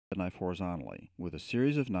bedknife horizontally with a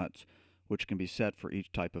series of nuts which can be set for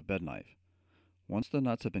each type of bedknife. Once the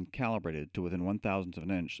nuts have been calibrated to within 1/1000th of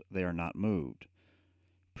an inch, they are not moved.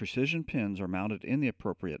 Precision pins are mounted in the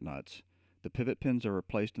appropriate nuts, the pivot pins are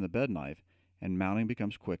replaced in the bedknife, and mounting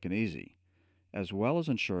becomes quick and easy, as well as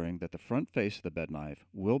ensuring that the front face of the bedknife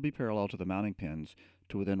will be parallel to the mounting pins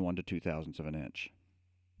to within 1 to 2/1000ths of an inch.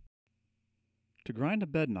 To grind a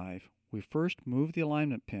bedknife, we first move the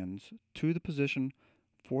alignment pins to the position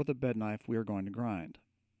for the bedknife we are going to grind.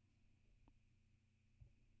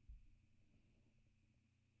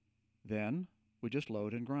 Then, we just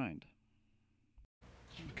load and grind.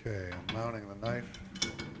 Okay, I'm mounting the knife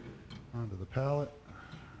onto the pallet,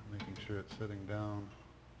 making sure it's sitting down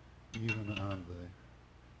even on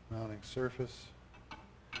the mounting surface,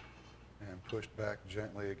 and pushed back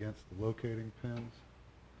gently against the locating pins.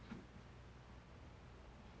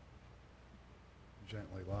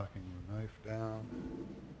 Gently locking the knife down,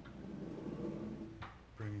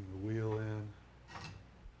 bringing the wheel in.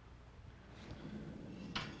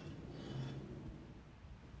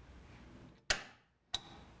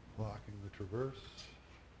 Locking the traverse,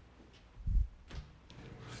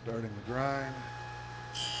 starting the grind.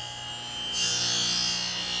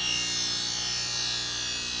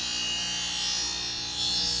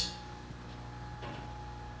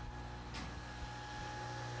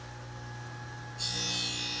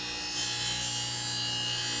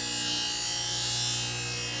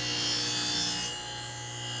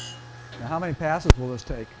 Now, how many passes will this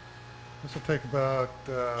take? This will take about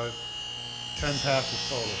 10 passes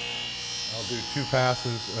total. I'll do 2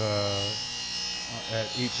 passes at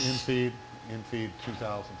each infeed. Infeed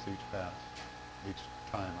 2/1000ths each pass, each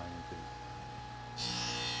time I infeed.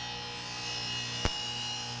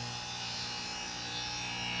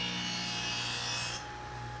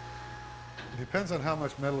 It depends on how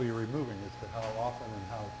much metal you're removing as to how often and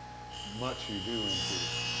how much you do infeed.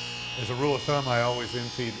 As a rule of thumb, I always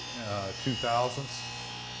infeed 2/1000ths.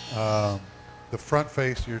 The front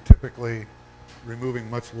face, you're typically removing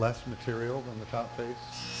much less material than the top face.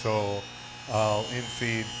 So I'll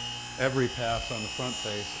infeed every pass on the front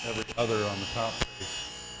face, every other on the top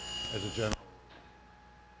face as a general.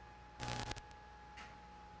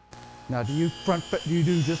 Now, do you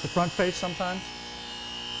do just the front face sometimes?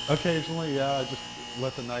 Occasionally, yeah, I just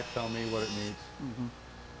let the knife tell me what it needs. Mm-hmm.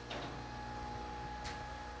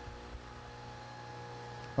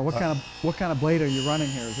 Now, what kind of blade are you running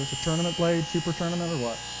here? Is this a tournament blade, super tournament, or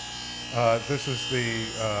what? This is the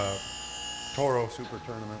Toro Super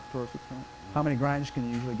Tournament. Toro Super Tournament. How many grinds can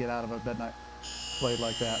you usually get out of a bedknife blade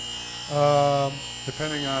like that?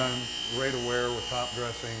 Depending on rate of wear with top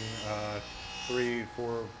dressing, 3,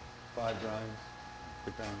 4, 5 grinds.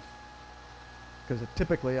 Depends. Because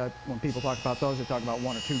typically, when people talk about those, they talk about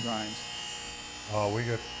 1 or 2 grinds. Oh, we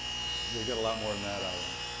get a lot more than that out of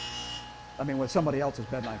them. I mean, with somebody else's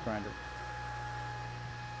bedknife grinder.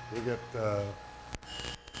 We get.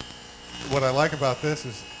 What I like about this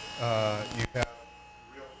is you have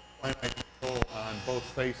real finite control on both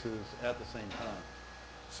faces at the same time.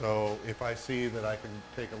 So if I see that I can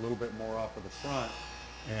take a little bit more off of the front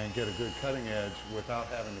and get a good cutting edge without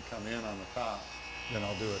having to come in on the top, then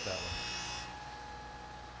I'll do it that way.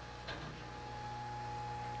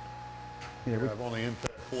 Yeah, I've only infed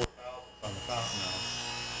 4/1000 on the top now.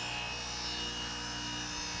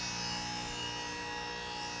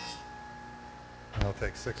 And I'll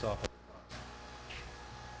take 6 off of the front.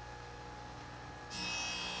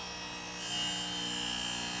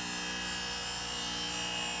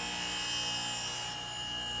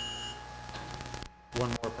 One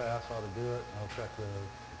more pass ought to do it. I'll check the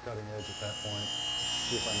cutting edge at that point,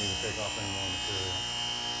 see if I need to take off any more material.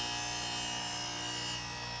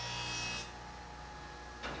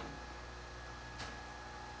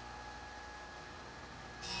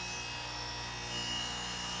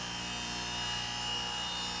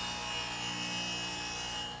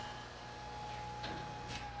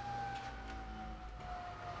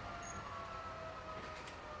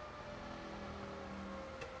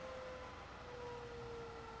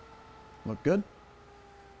 Look good?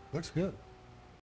 Looks good.